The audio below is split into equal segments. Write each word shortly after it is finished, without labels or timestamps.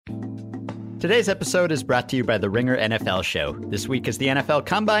Today's episode is brought to you by the Ringer NFL Show. This week is the NFL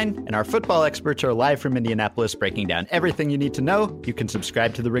Combine, and our football experts are live from Indianapolis breaking down everything you need to know. You can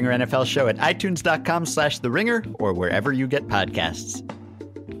subscribe to the Ringer NFL Show at itunes.com/The Ringer or wherever you get podcasts.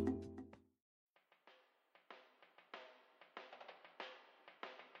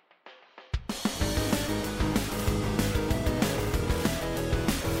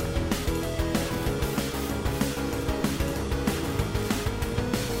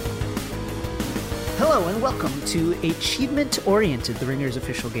 Hello and welcome to Achievement Oriented, The Ringer's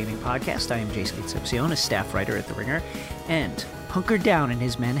official gaming podcast. I am Jason Concepcion, a staff writer at The Ringer, and hunkered down in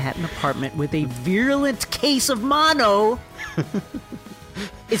his Manhattan apartment with a virulent case of mono,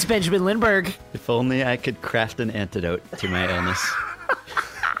 it's Benjamin Lindbergh. If only I could craft an antidote to my illness.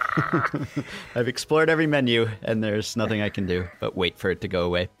 I've explored every menu, and there's nothing I can do but wait for it to go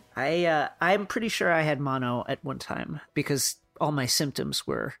away. I'm pretty sure I had mono at one time because all my symptoms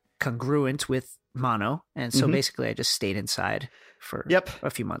were congruent with mono, and so basically I just stayed inside for a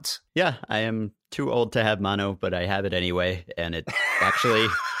few months. Yeah, I am too old to have mono, but I have it anyway, and it actually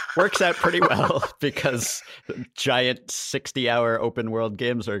works out pretty well because giant 60-hour open world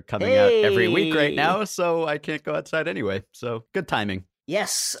games are coming out every week right now, so I can't go outside anyway. So good timing.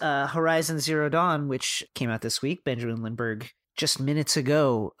 Yes, Horizon Zero Dawn, which came out this week. Benjamin Lindbergh just minutes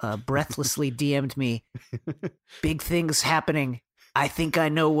ago breathlessly DM'd me, big things happening. I think I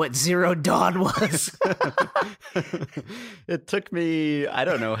know what Zero Dawn was. It took me, I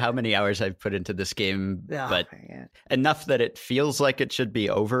don't know how many hours I've put into this game, but enough that it feels like it should be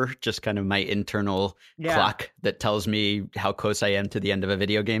over. Just kind of my internal clock that tells me how close I am to the end of a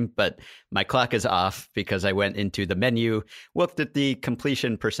video game. But my clock is off because I went into the menu, looked at the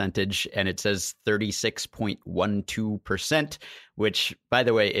completion percentage, and it says 36.12%, which, by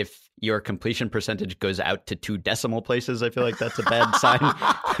the way, if your completion percentage goes out to 2 decimal places, I feel like that's a bad sign.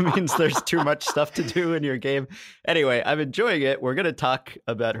 It means there's too much stuff to do in your game. Anyway, I'm enjoying it. We're going to talk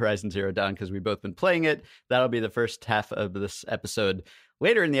about Horizon Zero Dawn because we've both been playing it. That'll be the first half of this episode.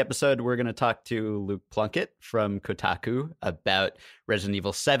 Later in the episode, we're going to talk to Luke Plunkett from Kotaku about Resident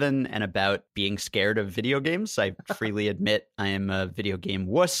Evil 7 and about being scared of video games. I freely admit I am a video game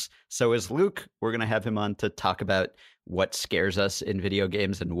wuss. So is Luke. We're going to have him on to talk about what scares us in video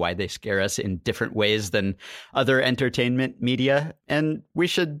games and why they scare us in different ways than other entertainment media. And we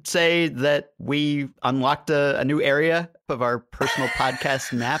should say that we unlocked a new area of our personal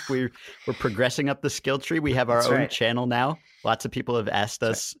podcast map. We're progressing up the skill tree. We have our own channel now. Lots of people have asked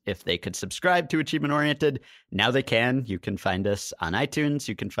us if they could subscribe to Achievement Oriented. Now they can. You can find us on iTunes.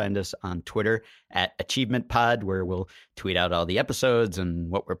 You can find us on Twitter at Achievement Pod, where we'll tweet out all the episodes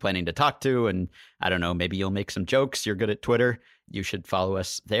and what we're planning to talk to. And I don't know, maybe you'll make some jokes. You're good at Twitter. You should follow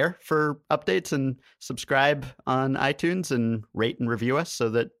us there for updates and subscribe on iTunes and rate and review us so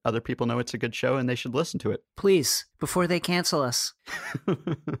that other people know it's a good show and they should listen to it. Please, before they cancel us.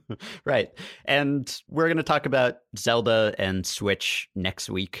 Right. And we're going to talk about Zelda and Switch next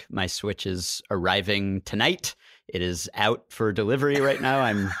week. My Switch is arriving tonight. It is out for delivery right now.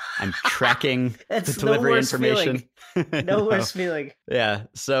 I'm tracking the delivery information. No worse feeling. Yeah.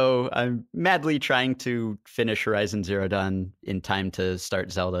 So I'm madly trying to finish Horizon Zero Dawn in time to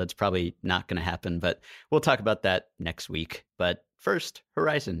start Zelda. It's probably not going to happen, but we'll talk about that next week. But first,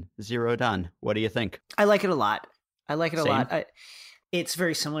 Horizon Zero Dawn. What do you think? I like it a lot. A lot. It's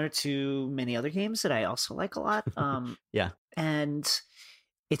very similar to many other games that I also like a lot. Yeah. And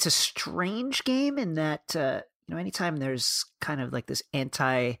it's a strange game in that, anytime there's kind of like this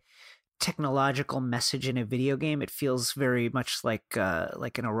anti-technological message in a video game, it feels very much like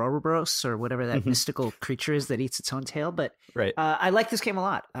an Ouroboros or whatever that mystical creature is that eats its own tail. But I like this game a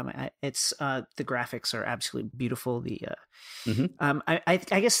lot. It's the graphics are absolutely beautiful.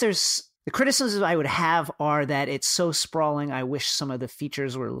 I guess there's the criticisms I would have are that it's so sprawling. I wish some of the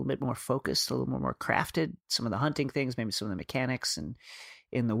features were a little bit more focused, a little more crafted. Some of the hunting things, maybe some of the mechanics and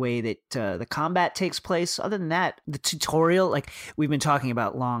in the way that the combat takes place. Other than that, the tutorial, like we've been talking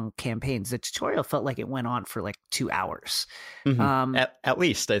about long campaigns, the tutorial felt like it went on for like 2 hours. At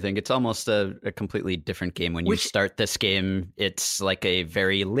least, I think. It's almost a completely different game. When you start this game, it's like a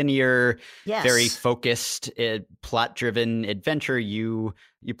very linear, very focused, plot-driven adventure. You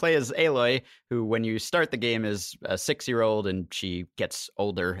play as Aloy, who when you start the game is a 6-year-old, and she gets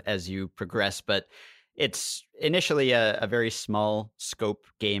older as you progress, but it's initially a very small scope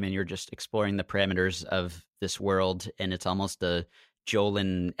game, and you're just exploring the parameters of this world. And it's almost a Joel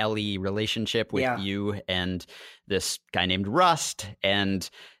and Ellie relationship with you and this guy named Rust. And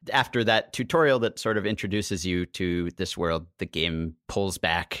after that tutorial that sort of introduces you to this world, the game pulls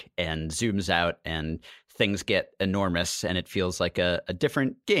back and zooms out and things get enormous, and it feels like a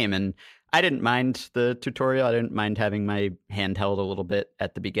different game. And I didn't mind the tutorial. I didn't mind having my hand held a little bit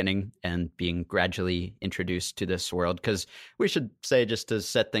at the beginning and being gradually introduced to this world. Because we should say, just to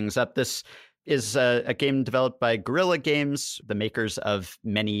set things up, this is a game developed by Guerrilla Games, the makers of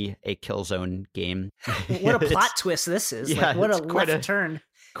many a Killzone game. What a plot twist this is. Yeah, like, what a left turn.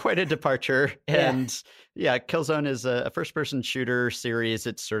 Quite a departure. And yeah, Killzone is a first-person shooter series.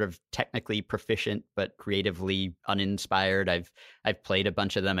 It's sort of technically proficient, but creatively uninspired. I've played a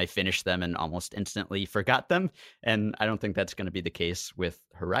bunch of them. I finished them and almost instantly forgot them. And I don't think that's going to be the case with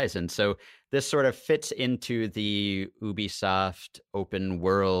Horizon. So this sort of fits into the Ubisoft open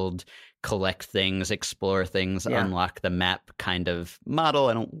world, collect things, explore things, unlock the map kind of model.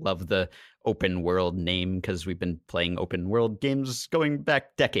 I don't love the open world name because we've been playing open world games going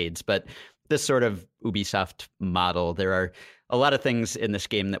back decades, but this sort of Ubisoft model, there are a lot of things in this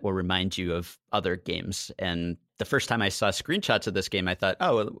game that will remind you of other games. And the first time I saw screenshots of this game, I thought,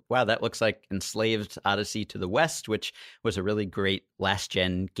 oh, wow, that looks like Enslaved Odyssey to the West, which was a really great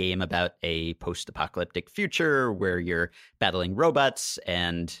last-gen game about a post-apocalyptic future where you're battling robots,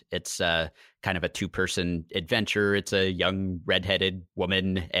 and it's kind of a two-person adventure. It's a young redheaded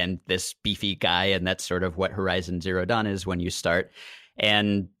woman and this beefy guy, and that's sort of what Horizon Zero Dawn is when you start.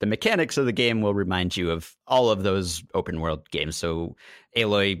 And the mechanics of the game will remind you of all of those open world games. So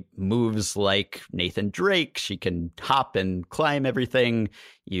Aloy moves like Nathan Drake. She can hop and climb everything.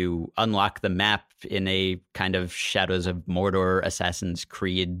 You unlock the map in a kind of Shadows of Mordor, Assassin's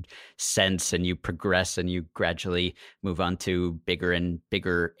Creed sense, and you progress and you gradually move on to bigger and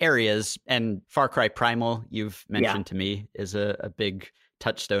bigger areas. And Far Cry Primal, you've mentioned to me, is a big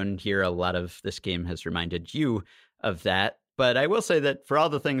touchstone here. A lot of this game has reminded you of that. But I will say that for all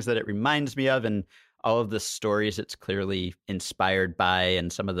the things that it reminds me of and all of the stories it's clearly inspired by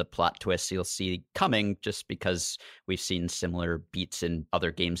and some of the plot twists you'll see coming just because we've seen similar beats in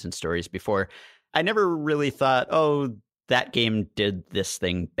other games and stories before, I never really thought, oh, that game did this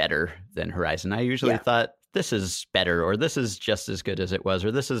thing better than Horizon. I usually thought this is better, or this is just as good as it was,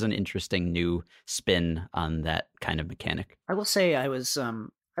 or this is an interesting new spin on that kind of mechanic. I will say I was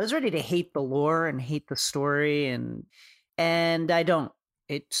ready to hate the lore and hate the story, and I don't.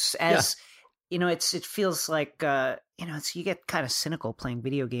 It's as you know, it feels like you get kind of cynical playing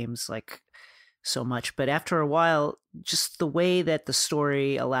video games like so much, but after a while, just the way that the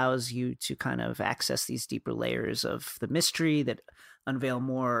story allows you to kind of access these deeper layers of the mystery that unveil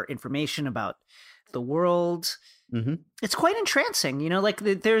more information about the world. Mm-hmm. It's quite entrancing, like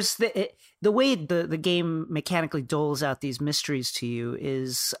there's the way the game mechanically doles out these mysteries to you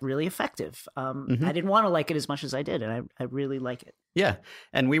is really effective. I didn't want to like it as much as I did, and I really like it. Yeah,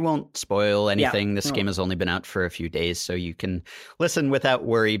 and we won't spoil anything. This game has only been out for a few days, so you can listen without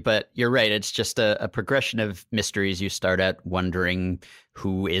worry. But you're right, it's just a progression of mysteries. You start out wondering,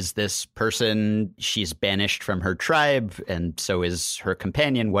 who is this person? She's banished from her tribe, and so is her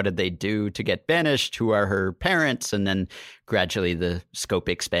companion. What did they do to get banished? Who are her parents? And then gradually the scope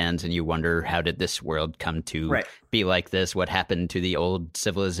expands, and you wonder, how did this world come to be like this? What happened to the old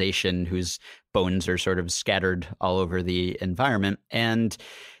civilization whose bones are sort of scattered all over the environment? And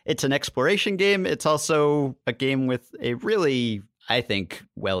it's an exploration game. It's also a game with a really, I think,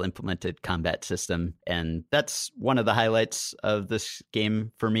 well-implemented combat system. And that's one of the highlights of this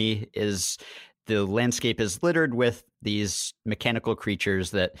game for me, is the landscape is littered with these mechanical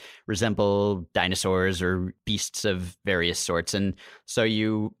creatures that resemble dinosaurs or beasts of various sorts. And so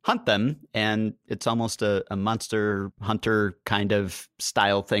you hunt them, and it's almost a monster hunter kind of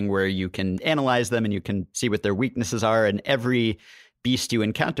style thing where you can analyze them and you can see what their weaknesses are. And every beast you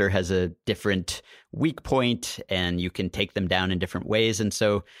encounter has a different weak point, and you can take them down in different ways. And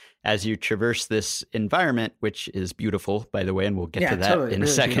so as you traverse this environment, which is beautiful, by the way, and we'll get to that in a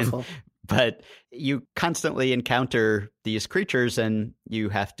second, beautiful. But you constantly encounter these creatures, and you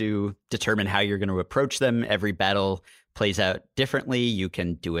have to determine how you're going to approach them. Every battle plays out differently. You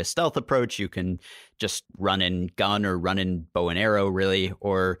can do a stealth approach. You can just run and gun or run and bow and arrow, really,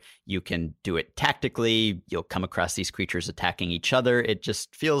 or you can do it tactically. You'll come across these creatures attacking each other. It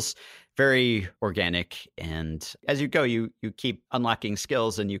just feels very organic. And as you go, you keep unlocking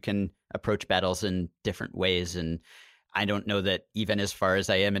skills, and you can approach battles in different ways. And I don't know that even as far as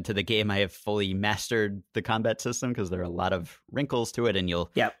I am into the game, I have fully mastered the combat system, because there are a lot of wrinkles to it, and you'll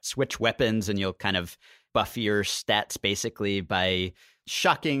switch weapons, and you'll kind of buff your stats basically by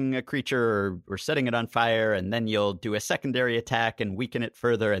shocking a creature or setting it on fire, and then you'll do a secondary attack and weaken it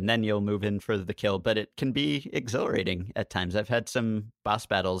further, and then you'll move in for the kill. But it can be exhilarating at times. I've had some boss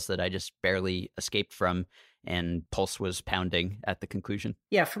battles that I just barely escaped from, and pulse was pounding at the conclusion.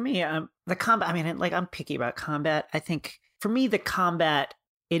 Yeah, for me, the combat, I'm picky about combat. I think for me, the combat,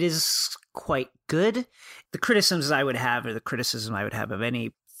 it is quite good. The criticism I would have of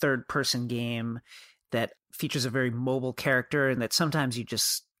any third-person game that features a very mobile character and that sometimes you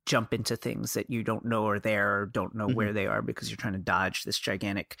just jump into things that you don't know are there or don't know where they are because you're trying to dodge this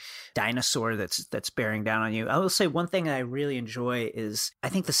gigantic dinosaur that's bearing down on you. I will say one thing I really enjoy is I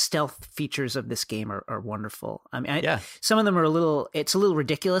think the stealth features of this game are wonderful. I mean, some of them are it's a little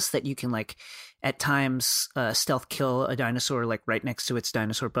ridiculous that you can like at times stealth kill a dinosaur like right next to its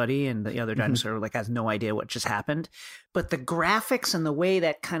dinosaur buddy and the other dinosaur like has no idea what just happened. But the graphics and the way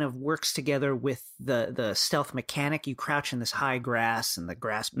that kind of works together with the stealth mechanic, you crouch in this high grass and the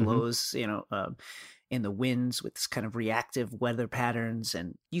grass blows, in the winds with this kind of reactive weather patterns.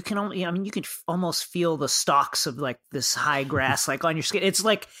 And you can almost feel the stalks of like this high grass, like on your skin. It's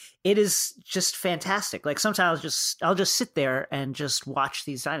like, it is just fantastic. Like sometimes I'll just sit there and just watch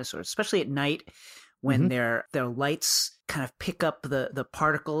these dinosaurs, especially at night when their lights kind of pick up the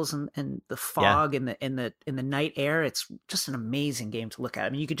particles and the fog in the night air. It's just an amazing game to look at. I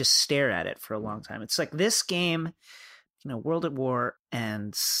mean, you could just stare at it for a long time. It's like this game, World at War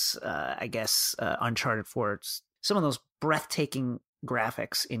and I guess Uncharted 4. It's some of those breathtaking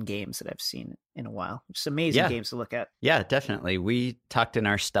graphics in games that I've seen in a while. Just amazing games to look at. Yeah, definitely. We talked in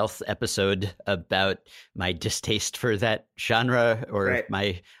our stealth episode about my distaste for that genre or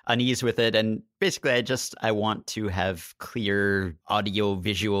my unease with it. And basically, I want to have clear audio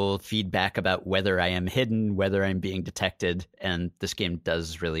visual feedback about whether I am hidden, whether I'm being detected. And this game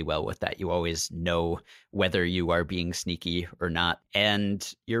does really well with that. You always know whether you are being sneaky or not. And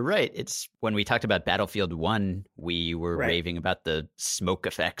you're right. It's when we talked about Battlefield 1, we were raving about the smoke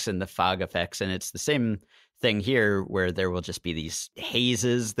effects and the fog effects. And it's the same thing here where there will just be these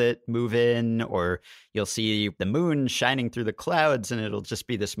hazes that move in, or you'll see the moon shining through the clouds, and it'll just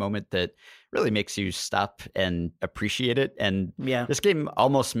be this moment that really makes you stop and appreciate it. And this game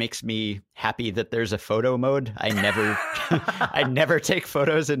almost makes me happy that there's a photo mode. I never take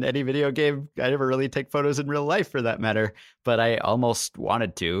photos in any video game. I never really take photos in real life for that matter, but I almost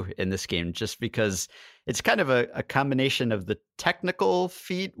wanted to in this game just because it's kind of a combination of the technical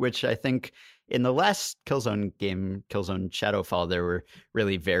feat, which I think in the last Killzone game, Killzone Shadowfall, there were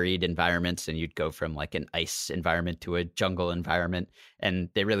really varied environments, and you'd go from like an ice environment to a jungle environment. And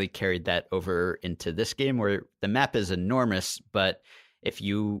they really carried that over into this game where the map is enormous, but if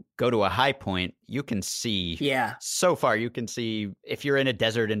you go to a high point, you can see so far. You can see, if you're in a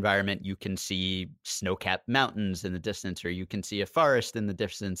desert environment, you can see snow-capped mountains in the distance, or you can see a forest in the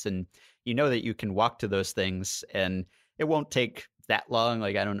distance. And you know that you can walk to those things and it won't take that long.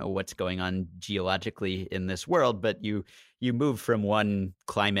 Like, I don't know what's going on geologically in this world, but you move from one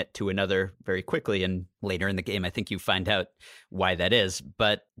climate to another very quickly. And later in the game, I think you find out why that is.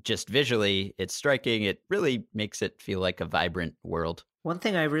 But just visually, it's striking. It really makes it feel like a vibrant world. One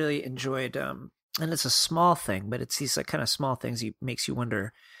thing I really enjoyed, and it's a small thing, but it's these kind of small things makes you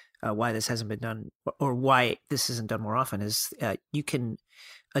wonder why this hasn't been done, or why this isn't done more often, is you can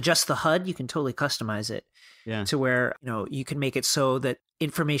adjust the HUD. You can totally customize it to where, you can make it so that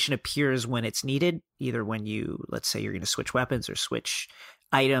information appears when it's needed, either when let's say you're going to switch weapons or switch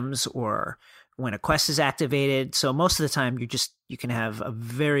items, or when a quest is activated. So most of the time you can have a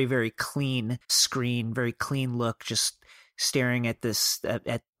very, very clean screen, very clean look, just staring at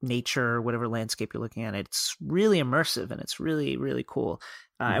at nature or whatever landscape you're looking at. It's really immersive and it's really, really cool.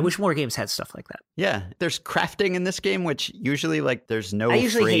 I wish more games had stuff like that. Yeah. There's crafting in this game, which usually there's no phrase. I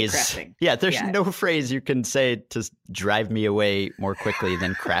usually hate crafting. Yeah. There's no phrase you can say to drive me away more quickly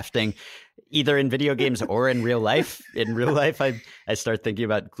than crafting, either in video games or in real life. In real life, I start thinking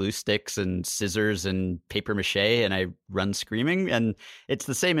about glue sticks and scissors and paper mache, and I run screaming. And it's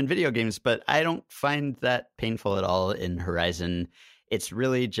the same in video games, but I don't find that painful at all in Horizon. It's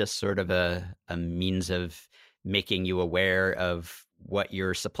really just sort of a means of making you aware of what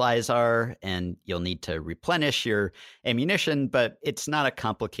your supplies are, and you'll need to replenish your ammunition, but it's not a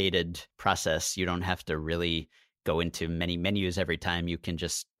complicated process. You don't have to really go into many menus every time. You can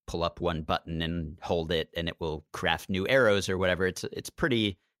just pull up one button and hold it, and it will craft new arrows or whatever. It's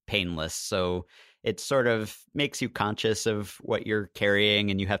pretty painless. So it sort of makes you conscious of what you're carrying,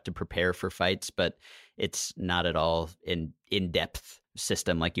 and you have to prepare for fights, but it's not at all an in-depth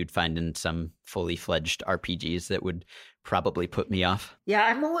system like you'd find in some fully fledged RPGs that would probably put me off. Yeah,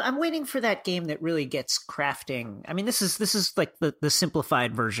 I'm waiting for that game that really gets crafting. I mean, this is like the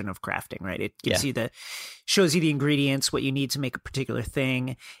simplified version of crafting, right? It gives you shows you the ingredients, what you need to make a particular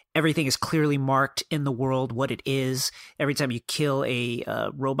thing. Everything is clearly marked in the world what it is. Every time you kill a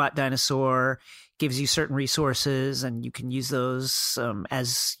robot dinosaur, gives you certain resources, and you can use those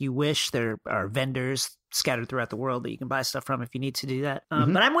as you wish. There are vendors scattered throughout the world that you can buy stuff from if you need to do that.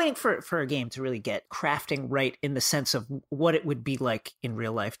 But I'm waiting for a game to really get crafting right in the sense of what it would be like in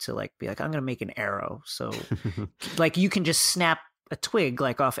real life to like be like, I'm going to make an arrow. So like you can just snap a twig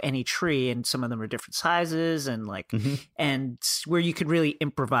like off any tree, and some of them are different sizes, and like and where you could really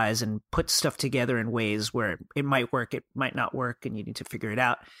improvise and put stuff together in ways where it might work, it might not work, and you need to figure it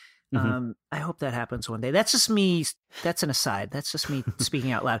out. I hope that happens one day. That's just me. That's an aside. That's just me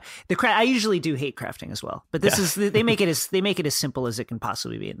speaking out loud. I usually do hate crafting as well, but this is they make it as simple as it can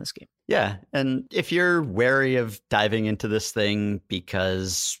possibly be in this game. Yeah, and if you're wary of diving into this thing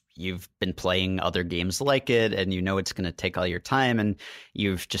because you've been playing other games like it and you know it's going to take all your time and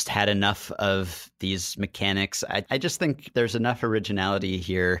you've just had enough of these mechanics, I just think there's enough originality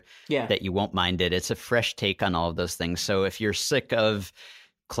here that you won't mind it. It's a fresh take on all of those things. So if you're sick of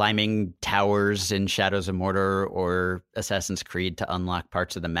climbing towers in Shadows of Mordor or Assassin's Creed to unlock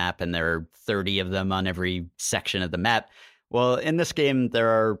parts of the map, and there are 30 of them on every section of the map, well, in this game, there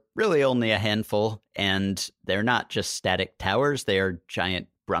are really only a handful, and they're not just static towers. They are giant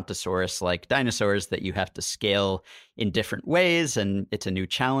Brontosaurus-like dinosaurs that you have to scale in different ways, and it's a new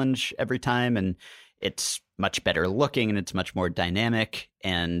challenge every time, and it's much better looking, and it's much more dynamic,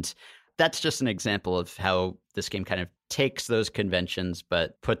 and that's just an example of how this game kind of takes those conventions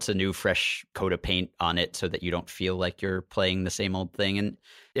but puts a new fresh coat of paint on it so that you don't feel like you're playing the same old thing. And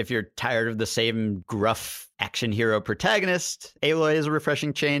if you're tired of the same gruff action hero protagonist, Aloy is a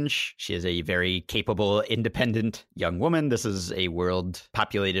refreshing change. She is a very capable, independent young woman. This is a world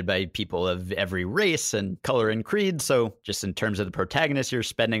populated by people of every race and color and creed. So just in terms of the protagonist you're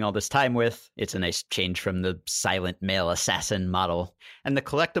spending all this time with, it's a nice change from the silent male assassin model. And the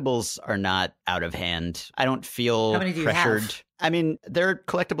collectibles are not out of hand. I don't feel pressured. I mean, there are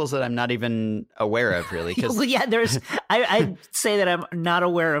collectibles that I'm not even aware of, really. Well, yeah, I'd say that I'm not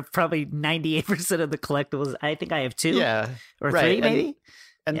aware of probably 98% of the collectibles. I think I have 2 or 3, maybe.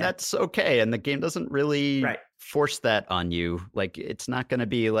 And that's okay. And the game doesn't really force that on you. Like, it's not going to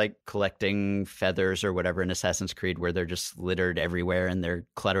be like collecting feathers or whatever in Assassin's Creed where they're just littered everywhere and they're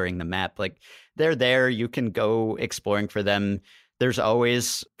cluttering the map. Like, they're there. You can go exploring for them. There's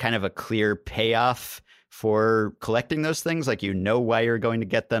always kind of a clear payoff for collecting those things. Like, you know why you're going to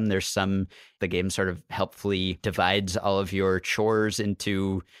get them. The game sort of helpfully divides all of your chores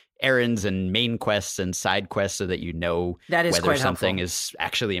into errands and main quests and side quests so that you know whether something is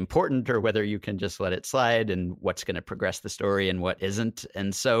actually important or whether you can just let it slide, and what's going to progress the story and what isn't.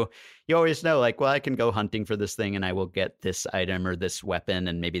 And so you always know, like, well, I can go hunting for this thing and I will get this item or this weapon,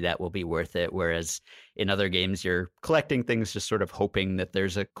 and maybe that will be worth it. Whereas in other games, you're collecting things just sort of hoping that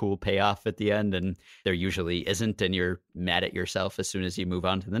there's a cool payoff at the end, and there usually isn't. And you're mad at yourself as soon as you move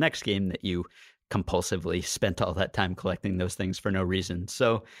on to the next game that you compulsively spent all that time collecting those things for no reason.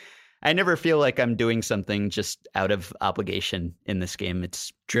 So I never feel like I'm doing something just out of obligation in this game.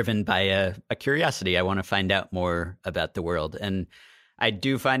 It's driven by a curiosity. I want to find out more about the world. And I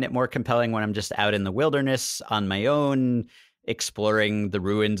do find it more compelling when I'm just out in the wilderness on my own, exploring the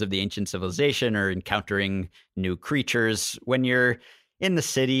ruins of the ancient civilization or encountering new creatures. When you're in the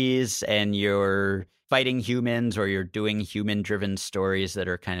cities and you're fighting humans or you're doing human-driven stories that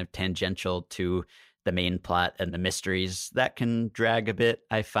are kind of tangential to the main plot and the mysteries, that can drag a bit,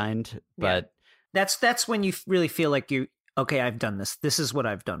 I find. But that's when you really feel like I've done this. This is what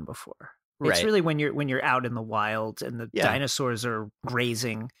I've done before. It's really when you're out in the wild and the dinosaurs are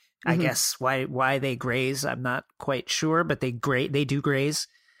grazing. I guess why they graze, I'm not quite sure, but they do graze.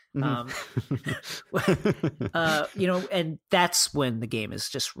 And that's when the game is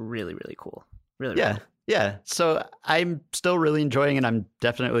just really, really cool. Really, really cool. Yeah. So I'm still really enjoying it. I'm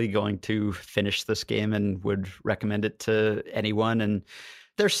definitely going to finish this game and would recommend it to anyone. And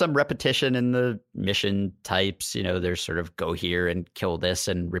there's some repetition in the mission types. You know, there's sort of go here and kill this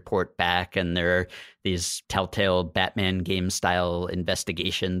and report back. And there are these Telltale Batman game style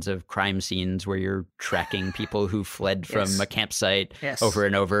investigations of crime scenes where you're tracking people who fled from a campsite over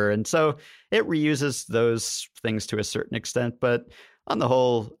and over. And so it reuses those things to a certain extent. But on the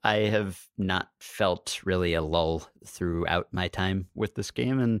whole, I have not felt really a lull throughout my time with this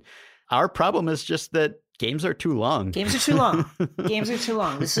game. And our problem is just that games are too long. Games are too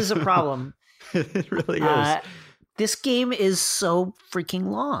long. This is a problem. It really is. This game is so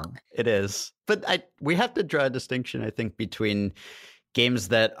freaking long. It is. But we have to draw a distinction, I think, between games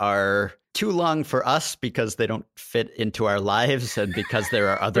that are too long for us because they don't fit into our lives and because there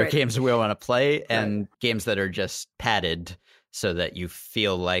are other games we want to play, and games that are just padded so that you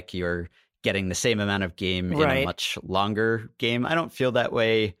feel like you're getting the same amount of game in a much longer game. I don't feel that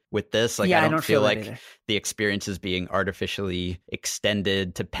way with this. Like, I don't feel like the experience is being artificially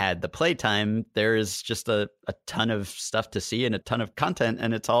extended to pad the playtime. There's just a ton of stuff to see and a ton of content,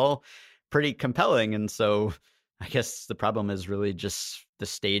 and it's all pretty compelling. And so I guess the problem is really just the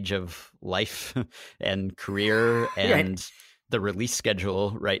stage of life and career and the release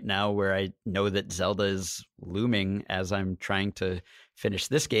schedule right now, where I know that Zelda is looming as I'm trying to finish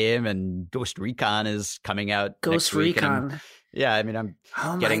this game, and Ghost Recon is coming out next week. I'm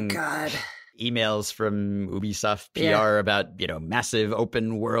getting emails from Ubisoft PR about, massive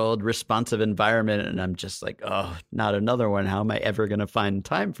open world responsive environment. And I'm just like, oh, not another one. How am I ever going to find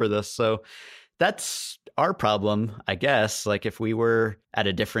time for this? So that's our problem, I guess. Like, if we were at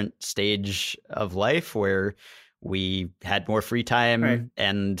a different stage of life where we had more free time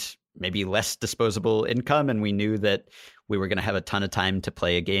and maybe less disposable income, and we knew that we were going to have a ton of time to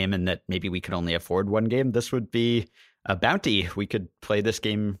play a game and that maybe we could only afford one game, this would be a bounty. We could play this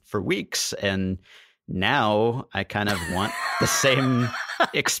game for weeks. And now I kind of want the same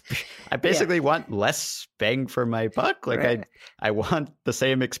I basically want less bang for my buck. Like, I want the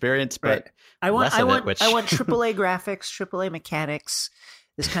same experience, but I want AAA graphics, AAA mechanics,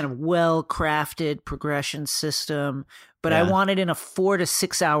 this kind of well-crafted progression system, but I want it in a 4 to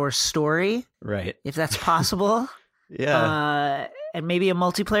 6 hour story, right? If that's possible. And maybe a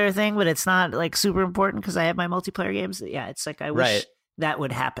multiplayer thing, but it's not like super important because I have my multiplayer games. Yeah, it's like I wish that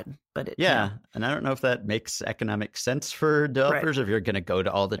would happen, but and I don't know if that makes economic sense for developers if you're going to go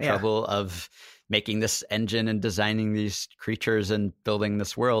to all the trouble of making this engine and designing these creatures and building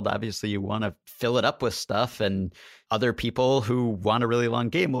this world. Obviously, you want to fill it up with stuff, and other people who want a really long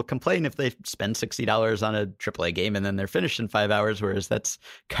game will complain if they spend $60 on a AAA game and then they're finished in 5 hours, whereas that's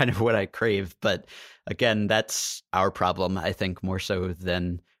kind of what I crave. But again, that's our problem, I think, more so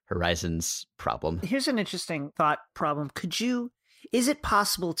than Horizon's problem. Here's an interesting thought problem. Is it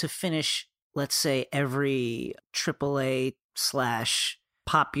possible to finish, let's say, every AAA /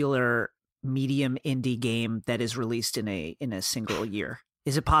 popular medium indie game that is released in a single year?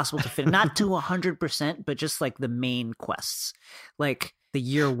 Is it possible to finish, not to 100%, but just like the main quests? Like the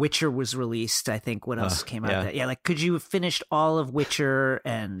year Witcher was released, I think. What else came out? Like, could you have finished all of Witcher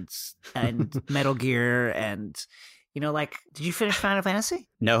and Metal Gear and... did you finish Final Fantasy?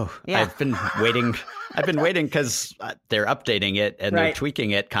 No, I've been waiting. I've been waiting because they're updating it and they're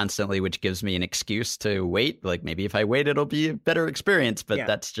tweaking it constantly, which gives me an excuse to wait. Like, maybe if I wait, it'll be a better experience. But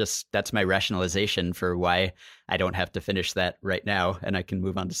that's my rationalization for why I don't have to finish that right now and I can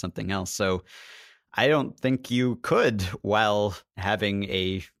move on to something else. So I don't think you could while having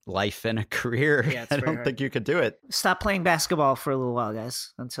a life and a career. I don't think you could do it. Stop playing basketball for a little while,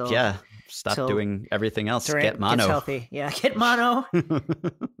 guys. Stop doing everything else. Get mono. Gets healthy. Get mono.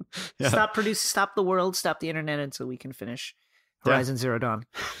 Stop the world. Stop the internet until we can finish Horizon Zero Dawn.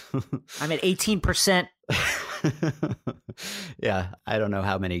 I'm at 18%. I don't know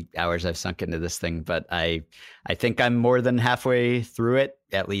how many hours I've sunk into this thing, but I think I'm more than halfway through it,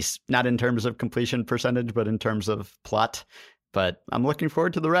 at least not in terms of completion percentage, but in terms of plot. But I'm looking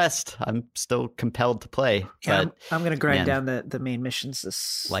forward to the rest. I'm still compelled to play. But I'm going to grind down the main missions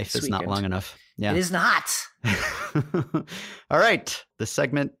life is weekend. Not long enough. It is not. All right. This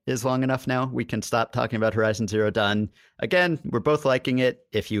segment is long enough now. We can stop talking about Horizon Zero Dawn. Again, we're both liking it.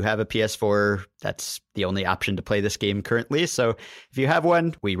 If you have a PS4, that's the only option to play this game currently. So if you have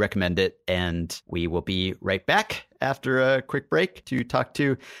one, we recommend it. And we will be right back after a quick break to talk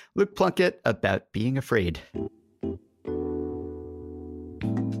to Luke Plunkett about being afraid.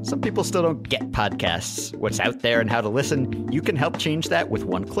 Some people still don't get podcasts, what's out there and how to listen. You can help change that with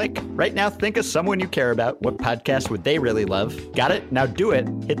one click. Right now, think of someone you care about. What podcast would they really love? Got it? Now do it.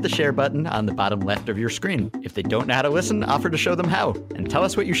 Hit the share button on the bottom left of your screen. If they don't know how to listen, offer to show them how. And tell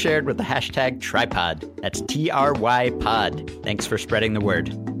us what you shared with the hashtag Tripod. That's TRYPod. Thanks for spreading the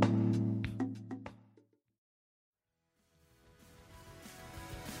word.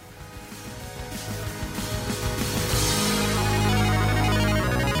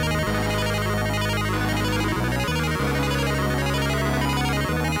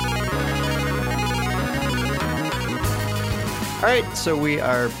 All right, so we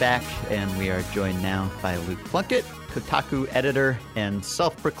are back, and we are joined now by Luke Plunkett, Kotaku editor and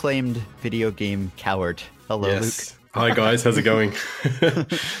self-proclaimed video game coward. Hello, Luke. Hi, guys. How's it going?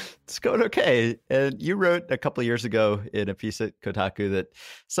 It's going okay. And you wrote a couple of years ago in a piece at Kotaku that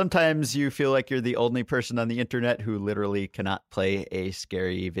sometimes you feel like you're the only person on the internet who literally cannot play a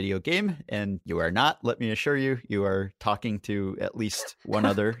scary video game. And you are not. Let me assure you, you are talking to at least one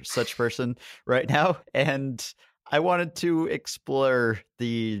other such person right now. And I wanted to explore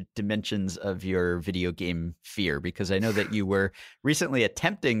the dimensions of your video game fear, because I know that you were recently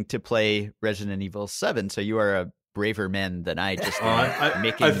attempting to play Resident Evil 7, so you are a braver man than I. Just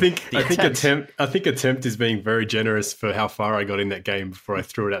I think attempt is being very generous for how far I got in that game before I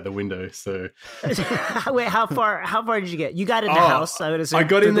threw it out the window. So wait, how far did you get? You got in the house, I would assume. I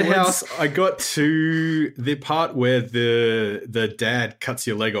got in the house. I got to the part where the dad cuts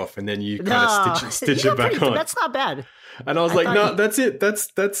your leg off and then you kind of stitch it back on. That's not bad. And I was like, no, that's it.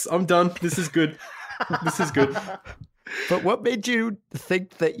 That's I'm done. This is good. This is good. But what made you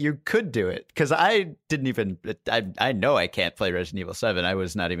think that you could do it? Because I didn't even, I know I can't play Resident Evil 7. I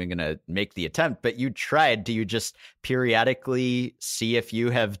was not even going to make the attempt, but you tried. Do you just periodically see if you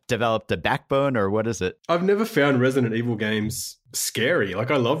have developed a backbone, or what is it? I've never found Resident Evil games scary.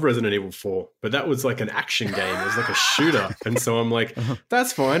 Like, I love Resident Evil 4, but that was like an action game. It was like a shooter. And so I'm like,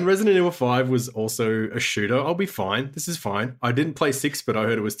 that's fine. Resident Evil 5 was also a shooter. I'll be fine. This is fine. I didn't play 6, but I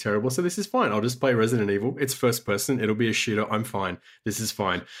heard it was terrible. So this is fine. I'll just play Resident Evil. It's first person. It'll be a shooter. I'm fine. This is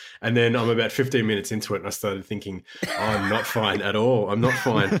fine. And then I'm about 15 minutes into it and I started thinking, I'm not fine at all. I'm not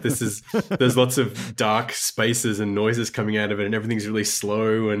fine. There's lots of dark spaces and noises coming out of it, and everything's really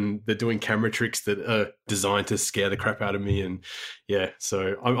slow, and they're doing camera tricks that are designed to scare the crap out of me. And yeah,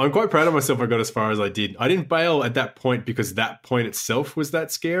 so I'm quite proud of myself. I got as far as I did. I didn't bail at that point because that point itself was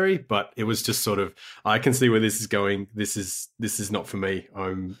that scary, but it was just sort of, I can see where this is going. This is not for me.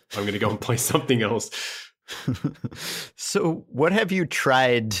 I'm going to go and play something else. So what have you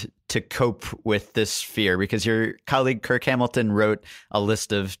tried to cope with this fear? Because your colleague Kirk Hamilton wrote a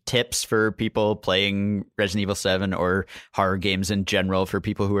list of tips for people playing Resident Evil 7 or horror games in general, for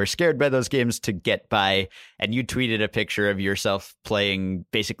people who are scared by those games to get by. And you tweeted a picture of yourself playing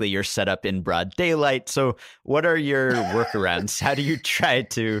basically your setup in broad daylight. So what are your workarounds? How do you try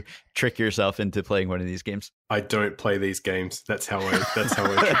to trick yourself into playing one of these games? I don't play these games. That's how I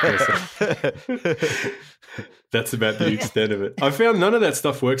trick myself. That's about the extent of it. I found none of that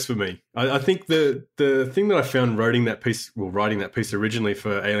stuff works for me. I think the thing that I found writing that piece originally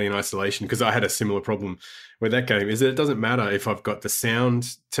for Alien Isolation, because I had a similar problem with that game, is that it doesn't matter if I've got the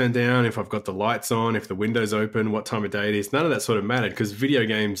sound turned down, if I've got the lights on, if the window's open, what time of day it is. None of that sort of mattered, because video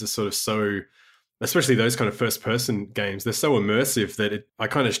games are sort of so, especially those kind of first-person games, they're so immersive that I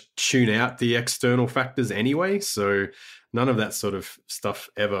kind of tune out the external factors anyway. So none of that sort of stuff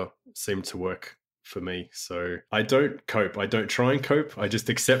ever seemed to work for me. So I don't cope. I don't try and cope. I just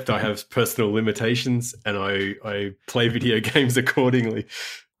accept I have personal limitations, and I play video games accordingly.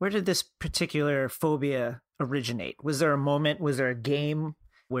 Where did this particular phobia originate? Was there a moment, was there a game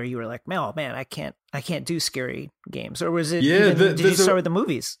where you were like, oh man, I can't do scary games? Or was it, did you start with the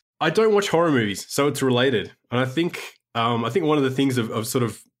movies? I don't watch horror movies, so it's related. And I think one of the things of sort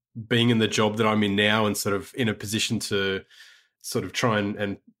of being in the job that I'm in now, and sort of in a position to sort of try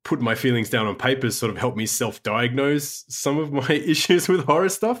and put my feelings down on paper, sort of help me self-diagnose some of my issues with horror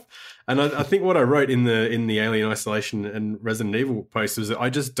stuff. And I think what I wrote in the Alien Isolation and Resident Evil post was that I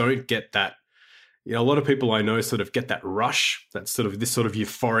just don't get that. You know, a lot of people I know sort of get that rush, that sort of this sort of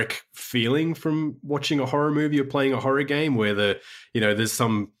euphoric feeling from watching a horror movie or playing a horror game, where there's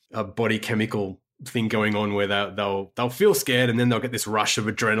some body chemical thing going on where they'll feel scared, and then they'll get this rush of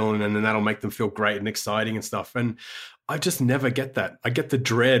adrenaline, and then that'll make them feel great and exciting and stuff. And I just never get that. I get the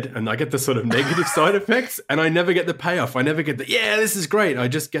dread and I get the sort of negative side effects, and I never get the payoff. I never get this is great. I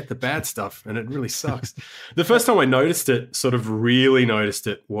just get the bad stuff, and it really sucks. The first time I really noticed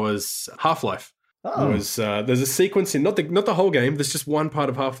it, was Half-Life. Oh. There's a sequence in not the whole game. There's just one part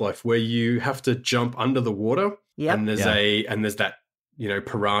of Half-Life where you have to jump under the water, and there's that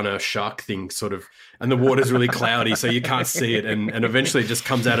piranha shark thing sort of, and the water's really cloudy, so you can't see it, and eventually it just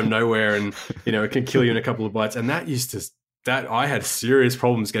comes out of nowhere, and it can kill you in a couple of bites. And I had serious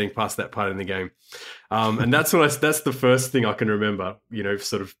problems getting past that part in the game, and that's the first thing I can remember.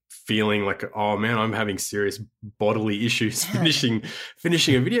 Sort of feeling like, oh man, I'm having serious bodily issues finishing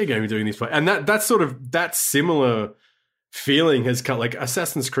a video game and doing this. And that similar feeling has cut, like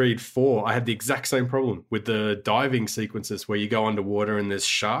Assassin's Creed 4. I had the exact same problem with the diving sequences where you go underwater and there's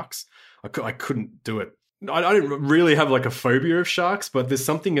sharks. I couldn't do it. I don't really have like a phobia of sharks, but there's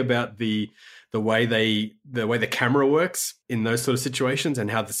something about the way the camera works in those sort of situations,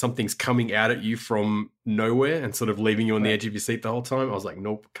 and how something's coming out at you from nowhere and sort of leaving you on the edge of your seat the whole time. I was like,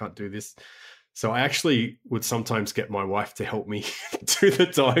 nope, can't do this. So I actually would sometimes get my wife to help me do the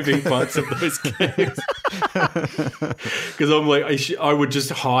diving parts of those games, because I'm like, I would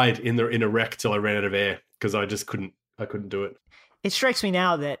just hide in a wreck till I ran out of air, because I couldn't do it. It strikes me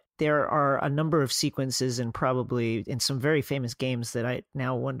now that there are a number of sequences, and probably in some very famous games, that I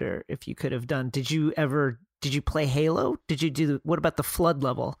now wonder if you could have done. Did you ever Did you play Halo? Did you what about the flood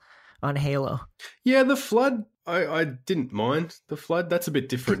level on Halo? Yeah, the flood. I didn't mind the flood. That's a bit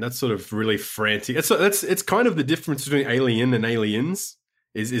different. That's sort of really frantic. It's kind of the difference between Alien and Aliens.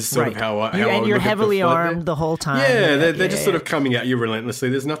 Is sort of how I and you're heavily armed the whole time. Yeah, they're just sort of coming at you relentlessly.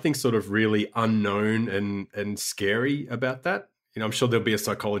 There's nothing sort of really unknown and scary about that. You know, I'm sure there'll be a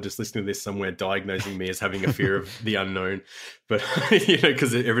psychologist listening to this somewhere diagnosing me as having a fear of the unknown, but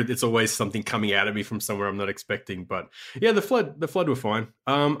because it's always something coming out at me from somewhere I'm not expecting. But yeah, the flood were fine.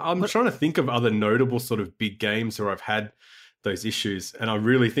 I'm trying to think of other notable sort of big games where I've had those issues, and I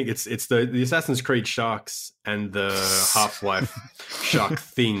really think it's the Assassin's Creed sharks and the Half-Life shark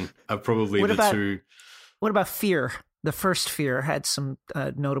thing are probably two. What about Fear? The first Fear had some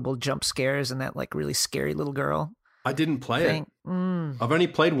notable jump scares and that like really scary little girl. I didn't play it. I've only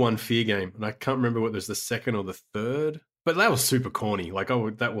played one Fear game, and I can't remember what was the second or the third. But that was super corny. Like,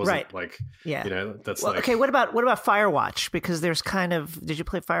 that wasn't like, that's like. Okay, what about Firewatch? Because there's kind of. Did you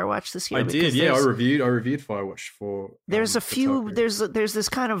play Firewatch this year? I did. Yeah, I reviewed Firewatch for. There's a few. There's this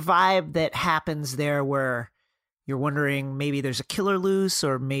kind of vibe that happens there where you're wondering maybe there's a killer loose,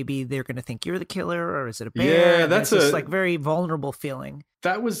 or maybe they're going to think you're the killer, or is it a bear? Yeah, that's this like very vulnerable feeling.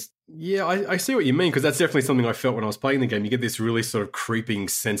 That was. Yeah, I see what you mean, because that's definitely something I felt when I was playing the game. You get this really sort of creeping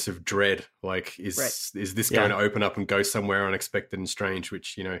sense of dread. Like, is this going to open up and go somewhere unexpected and strange?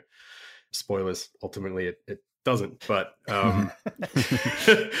 Which, spoilers, ultimately it doesn't. But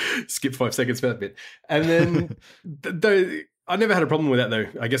skip 5 seconds for that bit. And then I never had a problem with that, though,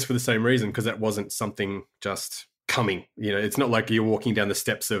 I guess for the same reason, because that wasn't something just coming. It's not like you're walking down the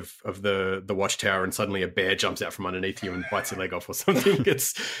steps of the watchtower and suddenly a bear jumps out from underneath you and bites your leg off or something.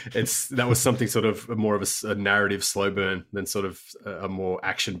 That was something sort of more of a narrative slow burn than sort of a more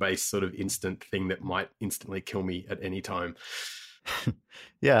action-based sort of instant thing that might instantly kill me at any time.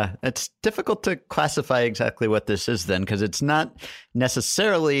 Yeah, it's difficult to classify exactly what this is then, because it's not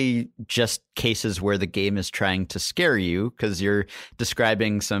necessarily just cases where the game is trying to scare you, because you're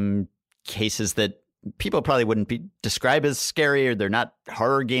describing some cases that people probably wouldn't describe as scary, or they're not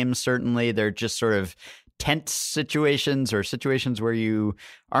horror games, certainly. They're just sort of tense situations, or situations where you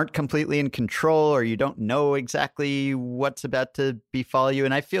aren't completely in control, or you don't know exactly what's about to befall you.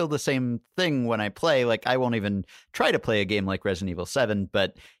 And I feel the same thing when I play. Like, I won't even try to play a game like Resident Evil 7,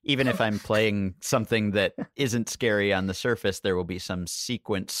 but even if I'm playing something that isn't scary on the surface, there will be some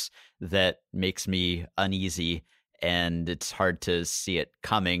sequence that makes me uneasy. And it's hard to see it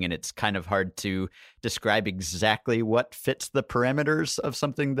coming, and it's kind of hard to describe exactly what fits the parameters of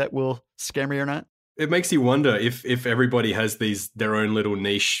something that will scare me or not. It makes you wonder if everybody has their own little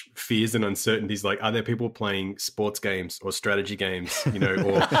niche fears and uncertainties. Like, are there people playing sports games or strategy games,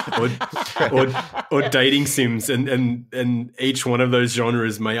 or dating sims, and each one of those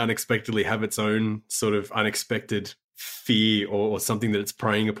genres may unexpectedly have its own sort of unexpected fear or something that it's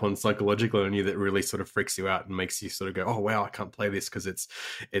preying upon psychologically on you that really sort of freaks you out and makes you sort of go, oh wow, I can't play this because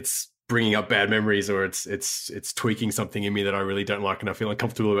it's bringing up bad memories, or it's tweaking something in me that I really don't like, and I feel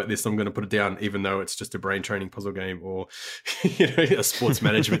uncomfortable about this. So I'm going to put it down, even though it's just a brain training puzzle game, or a sports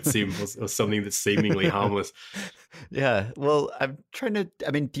management sim, or something that's seemingly harmless. Yeah, well,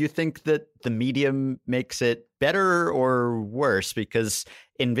 do you think that the medium makes it better or worse? Because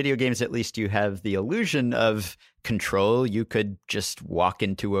in video games, at least, you have the illusion of control. You could just walk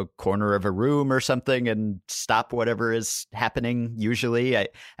into a corner of a room or something and stop whatever is happening. Usually, I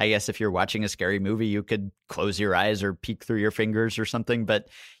guess if you're watching a scary movie, you could close your eyes or peek through your fingers or something, but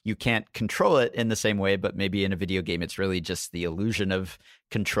you can't control it in the same way. But maybe in a video game, it's really just the illusion of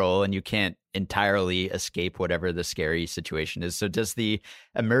control, and you can't entirely escape whatever the scary situation is. So does the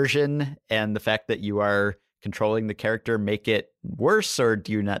immersion and the fact that you are controlling the character make it worse, or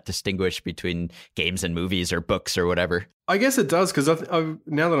do you not distinguish between games and movies or books or whatever? I guess it does, because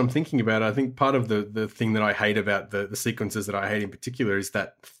now that I'm thinking about it, I think part of the thing that I hate about the sequences that I hate in particular is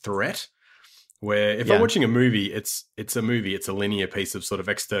that threat. Where if I'm watching a movie, it's a movie, it's a linear piece of sort of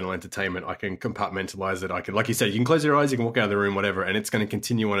external entertainment. I can compartmentalize it. I can, like you said, you can close your eyes, you can walk out of the room, whatever, and it's going to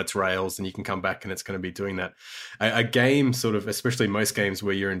continue on its rails, and you can come back and it's going to be doing that. A game sort of, especially most games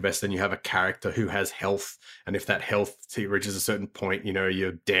where you're invested and you have a character who has health, and if that health reaches a certain point,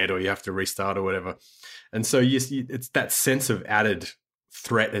 you're dead or you have to restart or whatever. And so it's that sense of added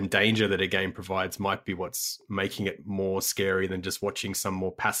threat and danger that a game provides might be what's making it more scary than just watching some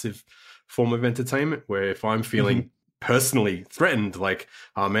more passive form of entertainment, where if I'm feeling personally threatened, like,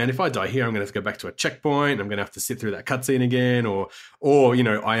 oh man, if I die here, I'm going to have to go back to a checkpoint, I'm going to have to sit through that cutscene again, or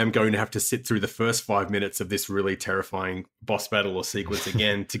I am going to have to sit through the first 5 minutes of this really terrifying boss battle or sequence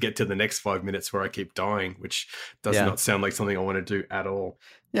again to get to the next 5 minutes where I keep dying, which does not sound like something I want to do at all.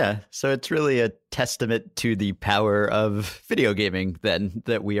 Yeah, so it's really a testament to the power of video gaming then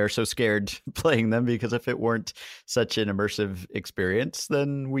that we are so scared playing them, because if it weren't such an immersive experience,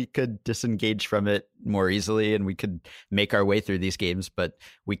 then we could disengage from it more easily and we could make our way through these games, but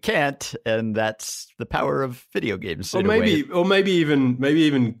we can't, and that's the power of video games. Or maybe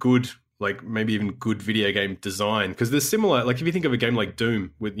even good. Like maybe even good video game design, because there's similar. Like if you think of a game like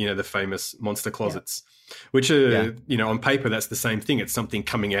Doom with the famous monster closets, which are on paper that's the same thing. It's something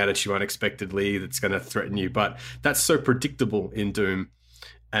coming out at you unexpectedly that's going to threaten you, but that's so predictable in Doom,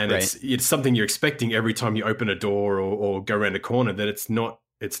 and it's something you're expecting every time you open a door or go around a corner, that it's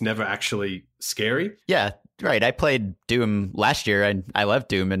never actually scary. Yeah. Right. I played Doom last year and I loved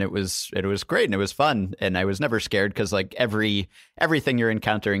Doom, and it was great and it was fun. And I was never scared because like everything you're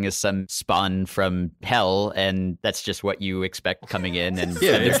encountering is some spawn from hell, and that's just what you expect coming in. And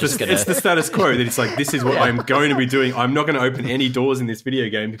it's the status quo, that it's like, this is what I'm going to be doing. I'm not going to open any doors in this video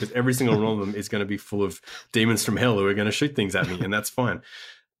game because every single one of them is going to be full of demons from hell who are going to shoot things at me, and that's fine.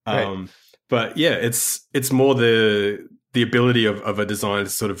 Right. But yeah, it's more the ability of a designer to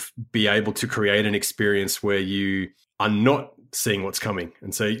sort of be able to create an experience where you are not seeing what's coming.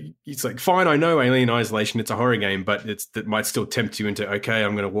 And so it's like, fine, I know Alien Isolation, it's a horror game, but that might still tempt you into, okay,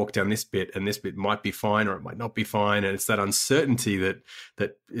 I'm going to walk down this bit and this bit might be fine or it might not be fine. And it's that uncertainty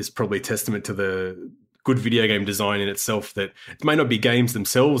that is probably testament to the good video game design in itself, that it may not be games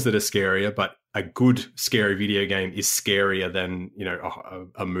themselves that are scarier, but a good scary video game is scarier than,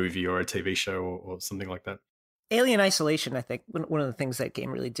 a movie or a TV show or something like that. Alien Isolation, I think, one of the things that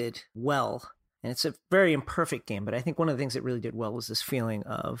game really did well, and it's a very imperfect game, but I think one of the things it really did well was this feeling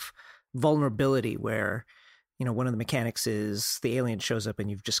of vulnerability where, one of the mechanics is the alien shows up and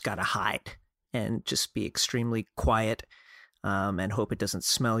you've just got to hide and just be extremely quiet and hope it doesn't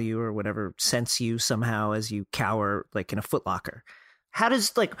smell you or whatever, sense you somehow as you cower like in a footlocker. How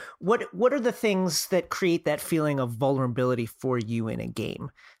does what are the things that create that feeling of vulnerability for you in a game?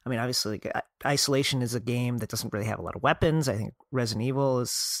 I mean, obviously, Isolation is a game that doesn't really have a lot of weapons. I think Resident Evil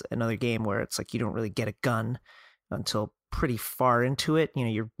is another game where it's like you don't really get a gun until pretty far into it.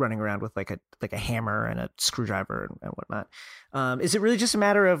 You're running around with like a hammer and a screwdriver and whatnot. Is it really just a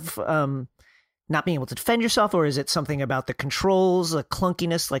matter of not being able to defend yourself, or is it something about the controls, the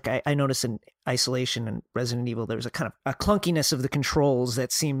clunkiness? Like I noticed in Isolation and Resident Evil, there's a kind of a clunkiness of the controls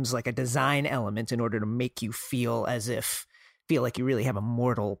that seems like a design element in order to make you feel like you really have a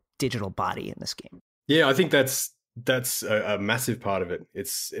mortal digital body in this game. Yeah, I think that's a massive part of it.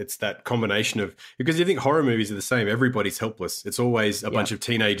 It's that combination of, because you think horror movies are the same. Everybody's helpless. It's always a bunch of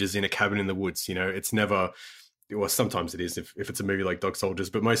teenagers in a cabin in the woods. It's never. Well, sometimes it is if it's a movie like Dog Soldiers,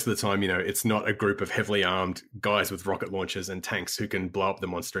 but most of the time, it's not a group of heavily armed guys with rocket launchers and tanks who can blow up the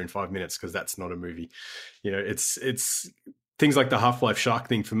monster in 5 minutes, because that's not a movie. It's things like the Half-Life Shark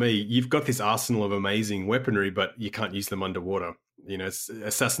thing for me. You've got this arsenal of amazing weaponry, but you can't use them underwater. It's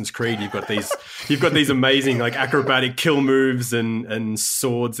Assassin's Creed. You've got these amazing like acrobatic kill moves and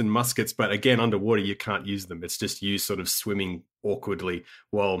swords and muskets, but again, underwater you can't use them. It's just you sort of swimming awkwardly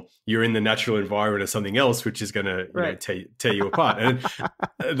while you're in the natural environment of something else, which is going to tear you apart. And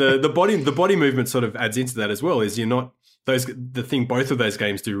the body movement sort of adds into that as well. Is you're not the thing both of those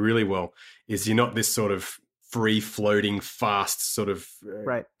games do really well is you're not this sort of free floating, fast sort of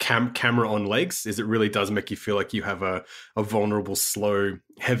camera on legs. Is it really does make you feel like you have a vulnerable, slow,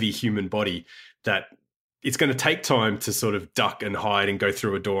 heavy human body that it's going to take time to sort of duck and hide and go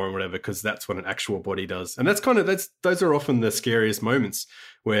through a door and whatever, because that's what an actual body does. And those are often the scariest moments,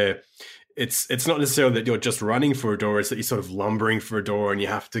 where it's not necessarily that you're just running for a door, it's that you're sort of lumbering for a door and you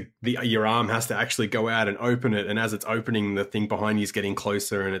have to, your arm has to actually go out and open it. And as it's opening, the thing behind you is getting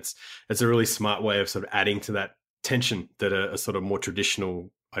closer. And it's a really smart way of sort of adding to that tension that a sort of more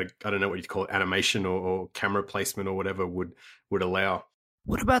traditional, I don't know what you'd call it, animation or camera placement or whatever would allow.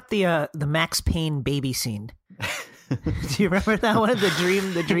 What about the Max Payne baby scene? Do you remember that one? The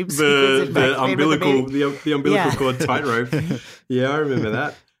dream sequence. The umbilical cord tightrope. Yeah, I remember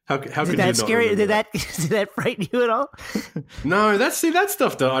that. How could that scary? Did that frighten you at all? No, that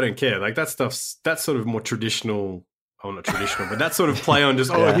stuff. I don't care. Like that's sort of more traditional. Oh, not traditional, but that sort of play on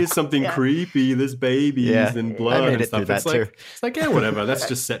just here's something creepy. There's babies and blood and stuff. It's like whatever. That's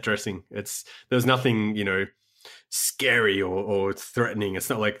just set dressing. There's nothing scary or threatening. It's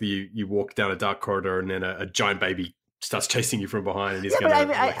not like you walk down a dark corridor and then a giant baby starts chasing you from behind and he's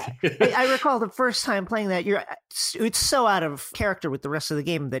I recall the first time playing that, it's so out of character with the rest of the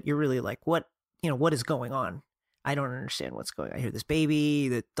game that you're really like, what is going on? I don't understand what's going on. I hear this baby,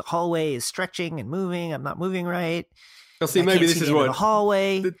 the hallway is stretching and moving, I'm not moving right. Well, see, maybe this is what the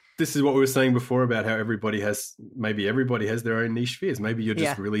hallway. This is what we were saying before about how everybody has their own niche fears. Maybe you're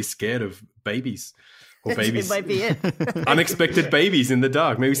just really scared of babies. Or babies. It might be it. Unexpected babies in the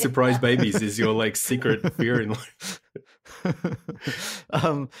dark. Maybe surprise babies is your like secret fear in life.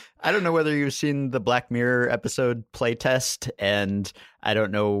 I don't know whether you've seen the Black Mirror episode Playtest, and I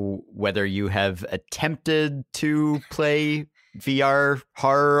don't know whether you have attempted to play VR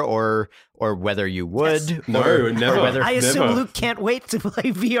horror or whether you would. Yes. No, never. I assume Luke can't wait to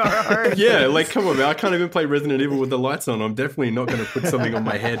play VR horror. Yeah, like come on, man. I can't even play Resident Evil with the lights on. I'm definitely not going to put something on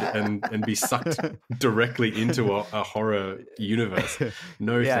my head and be sucked directly into a horror universe.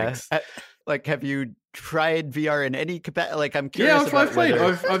 No thanks. Like, have you tried VR in any capacity? Like, I'm curious. Yeah, I've played.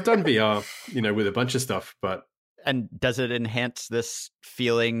 I've done VR, with a bunch of stuff, but. And does it enhance this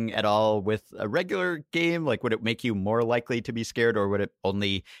feeling at all with a regular game? Like, would it make you more likely to be scared, or would it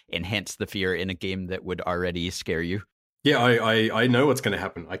only enhance the fear in a game that would already scare you? Yeah, I know what's going to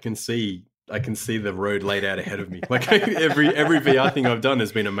happen. I can see the road laid out ahead of me. Like every VR thing I've done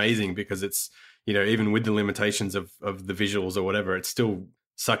has been amazing because it's, even with the limitations of the visuals or whatever, it still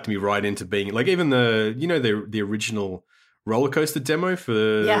sucked me right into being like even the original roller coaster demo for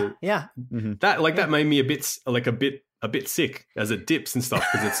that made me a bit sick as it dips and stuff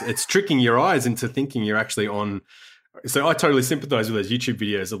because it's tricking your eyes into thinking you're actually on. So I totally sympathize with those YouTube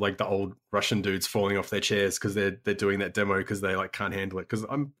videos of like the old Russian dudes falling off their chairs because they're doing that demo because they like can't handle it. Because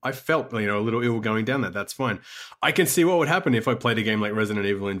I felt a little ill going down that. That's fine. I can see what would happen if I played a game like Resident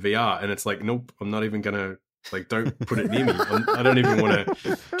Evil in VR and it's like nope, I'm not even gonna. Like, don't put it near me. I don't even want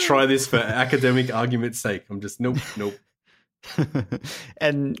to try this for academic argument's sake. I'm just nope.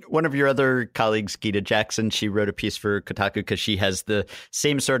 And one of your other colleagues, Geeta Jackson, she wrote a piece for Kotaku because she has the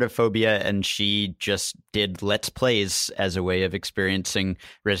same sort of phobia, and she just did Let's Plays as a way of experiencing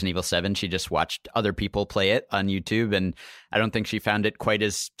Resident Evil 7. She just watched other people play it on YouTube, and I don't think she found it quite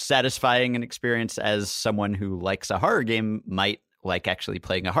as satisfying an experience as someone who likes a horror game might like actually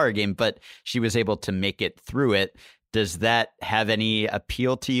playing a horror game, but she was able to make it through it. Does that have any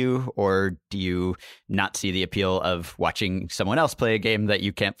appeal to you, or do you not see the appeal of watching someone else play a game that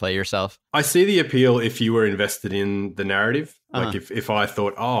you can't play yourself? I see the appeal if you were invested in the narrative. Like if I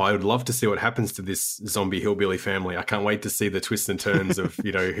thought, I would love to see what happens to this zombie hillbilly family. I can't wait to see the twists and turns of,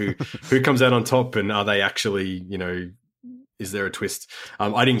 who comes out on top and are they actually, is there a twist?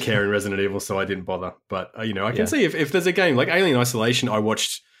 I didn't care in Resident Evil, so I didn't bother. But, I can see if there's a game like Alien Isolation, I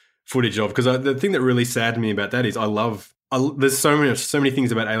watched footage of, because the thing that really saddened me about that is there's so many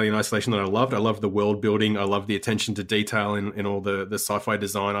things about Alien Isolation that I loved. I love the world building. I love the attention to detail in all the sci-fi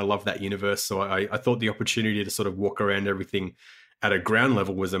design. I love that universe. So I thought the opportunity to sort of walk around everything at a ground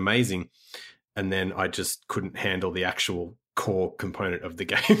level was amazing. And then I just couldn't handle the actual core component of the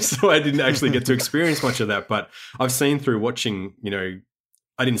game. So I didn't actually get to experience much of that. But I've seen through watching,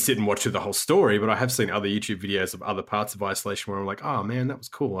 I didn't sit and watch through the whole story, but I have seen other YouTube videos of other parts of Isolation where I'm like, oh man, that was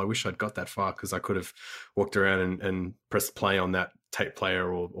cool. I wish I'd got that far because I could have walked around and pressed play on that tape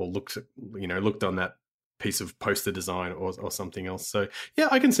player or looked on that piece of poster design or something else. So yeah,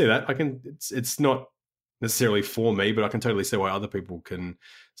 I can see that. It's not necessarily for me, but I can totally see why other people can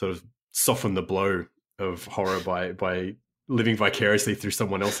sort of soften the blow of horror by living vicariously through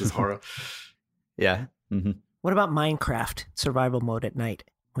someone else's horror. Yeah. Mm-hmm. What about Minecraft survival mode at night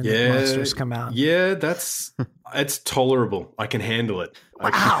when the monsters come out? Yeah, it's tolerable. I can handle it.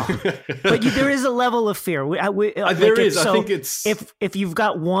 Wow. But there is a level of fear. There is. I think it's... If you've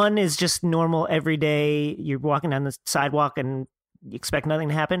got one is just normal every day, you're walking down the sidewalk and you expect nothing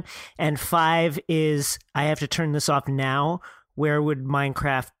to happen, and 5 is I have to turn this off now, where would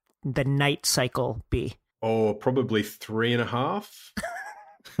Minecraft, the night cycle, be? Oh, probably 3.5.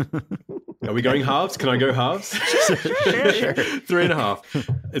 Are we going halves? Can I go halves? Sure.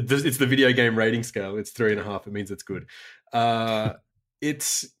 3.5. It's the video game rating scale. It's 3.5. It means it's good. I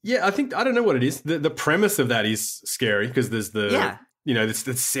don't know what it is. The premise of that is scary because there's the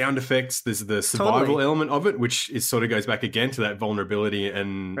sound effects. There's the survival element of it, which is sort of goes back again to that vulnerability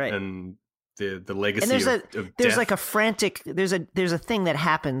and the legacy of there's death. Like a frantic. There's a thing that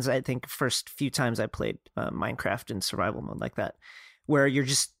happens. I think first few times I played Minecraft in survival mode like that, where you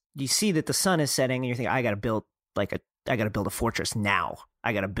see that the sun is setting and you think, I got to build a fortress now.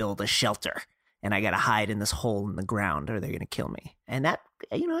 I got to build a shelter and I got to hide in this hole in the ground or they're going to kill me. And that,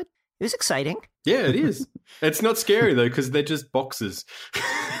 it was exciting. Yeah, it is. It's not scary though because they're just boxes.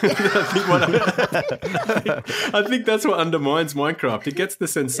 I think that's what undermines Minecraft. It gets the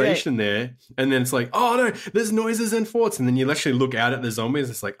sensation there, and then it's like, oh no, there's noises and forts, and then you actually look out at the zombies.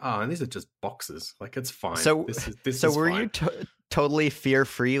 It's like, oh, these are just boxes. Like it's fine. So, this were fine. you totally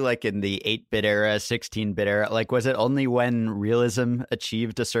fear-free, like in the 8-bit era, 16-bit era? Like, was it only when realism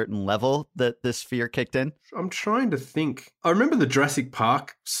achieved a certain level that this fear kicked in? I'm trying to think. I remember the Jurassic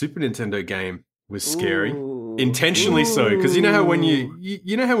Park Super Nintendo game was scary. Ooh. Intentionally so, because you know how when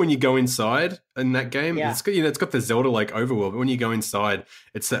you go inside in that game, it's got, it's got the Zelda like overworld, but when you go inside,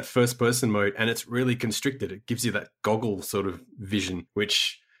 it's that first person mode and it's really constricted. It gives you that goggle sort of vision,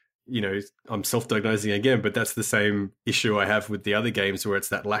 which, I'm self-diagnosing again, but that's the same issue I have with the other games where it's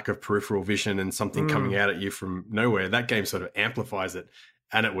that lack of peripheral vision and something coming out at you from nowhere. That game sort of amplifies it.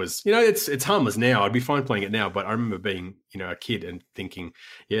 And it was, it's harmless now. I'd be fine playing it now, but I remember being, a kid and thinking,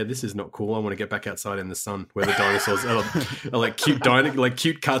 yeah, this is not cool. I want to get back outside in the sun where the dinosaurs are like cute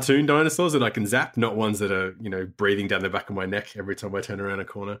cartoon dinosaurs that I can zap, not ones that are, breathing down the back of my neck every time I turn around a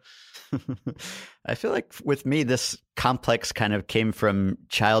corner. I feel like with me, this complex kind of came from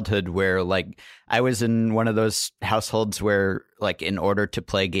childhood where like I was in one of those households where like in order to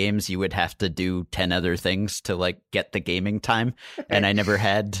play games, you would have to do 10 other things to like get the gaming time. And I never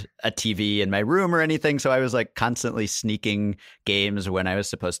had a TV in my room or anything. So I was like constantly sneaking games when I was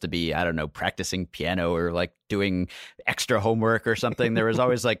supposed to be, I don't know, practicing piano or like doing extra homework or something. There was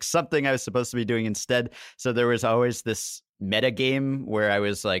always like something I was supposed to be doing instead. So there was always this meta game where I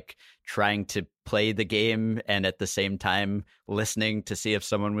was like trying to play the game and at the same time listening to see if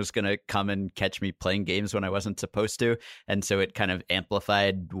someone was going to come and catch me playing games when I wasn't supposed to. And so it kind of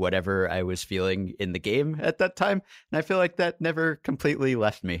amplified whatever I was feeling in the game at that time. And I feel like that never completely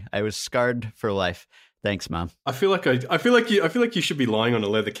left me. I was scarred for life. Thanks, Mom. I feel like you should be lying on a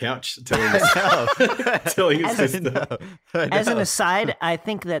leather couch telling us, telling us this stuff. As an aside, I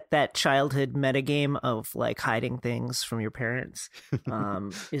think that childhood metagame of like hiding things from your parents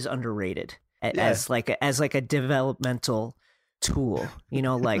is underrated as like a developmental tool.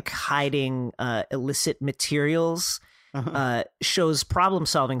 Like hiding illicit materials shows problem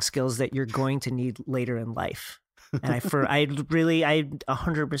solving skills that you're going to need later in life. And I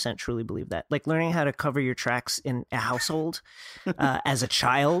 100% truly believe that. Like learning how to cover your tracks in a household as a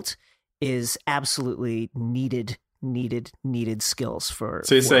child is absolutely needed skills for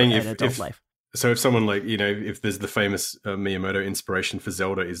saying an adult life. So if someone like, if there's the famous Miyamoto inspiration for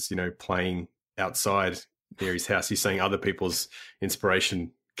Zelda is, playing outside near his house, he's saying other people's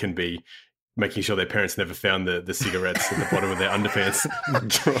inspiration can be making sure their parents never found the cigarettes at the bottom of their underpants.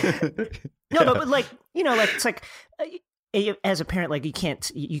 No, but like, it's like as a parent, like you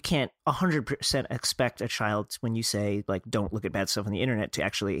can't 100% expect a child when you say like, don't look at bad stuff on the internet to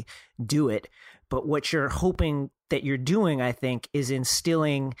actually do it. But what you're hoping that you're doing, I think, is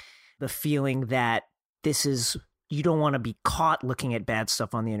instilling the feeling that you don't want to be caught looking at bad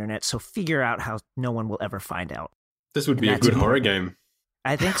stuff on the internet. So figure out how no one will ever find out. This would be a good horror game.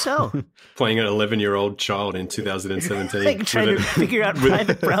 I think so. Playing an 11-year-old child in 2017. Like trying to figure out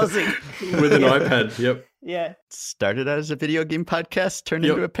private browsing. With an iPad, yep. Yeah. Started out as a video game podcast, turned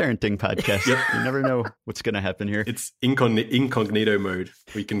into a parenting podcast. Yep. You never know what's going to happen here. It's incognito mode.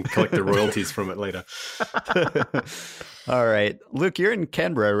 We can collect the royalties from it later. All right. Luke, you're in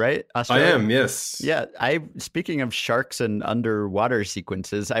Canberra, right? Australia? I am, yes. Yeah. Speaking of sharks and underwater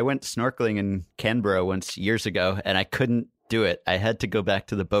sequences, I went snorkeling in Canberra once years ago, and I couldn't do it. I had to go back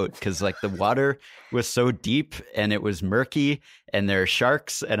to the boat because like the water was so deep and it was murky and there are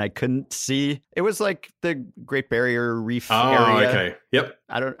sharks and I couldn't see. It was like the Great Barrier Reef area. Okay. Yep.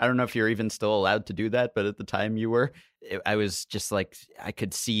 I don't know if you're even still allowed to do that, but at the time you were. I was just like, I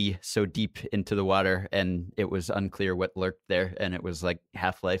could see so deep into the water and it was unclear what lurked there. And it was like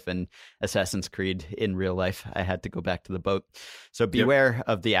Half-Life and Assassin's Creed in real life. I had to go back to the boat. So beware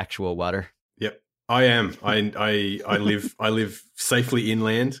of the actual water. Yep. I am. I live safely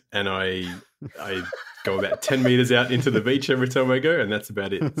inland, and I go about 10 meters out into the beach every time I go, and that's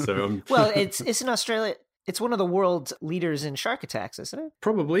about it. So well, it's in Australia. It's one of the world's leaders in shark attacks, isn't it?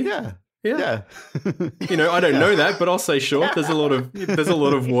 Probably, yeah. I don't know that, but I'll say sure. There's a lot of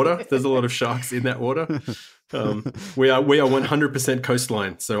water. There's a lot of sharks in that water. We are 100%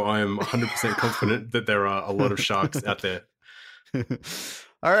 coastline, so I am 100% confident that there are a lot of sharks out there.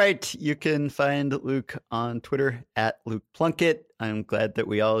 All right. You can find Luke on Twitter at Luke Plunkett. I'm glad that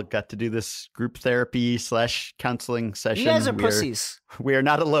we all got to do this group therapy / counseling session. You guys are pussies. We are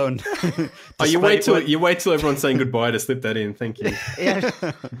not alone. You wait till everyone's saying goodbye to slip that in. Thank you. Yeah.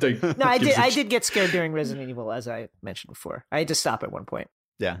 No, I did get scared during Resident Evil, as I mentioned before. I had to stop at one point.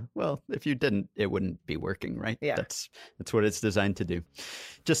 Yeah. Well, if you didn't, it wouldn't be working, right? Yeah. That's what it's designed to do.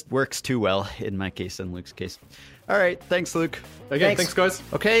 Just works too well in my case and Luke's case. All right. Thanks, Luke. Okay. Thanks, guys.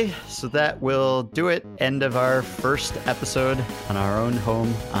 Okay. So that will do it. End of our first episode on our own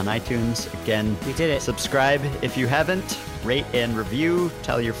home on iTunes. Again, we did it. Subscribe if you haven't. Rate and review.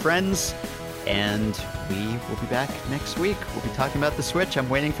 Tell your friends. And we will be back next week. We'll be talking about the Switch. I'm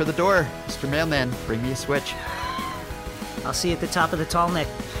waiting for the door. Mr. Mailman, bring me a Switch. I'll see you at the top of the tall neck.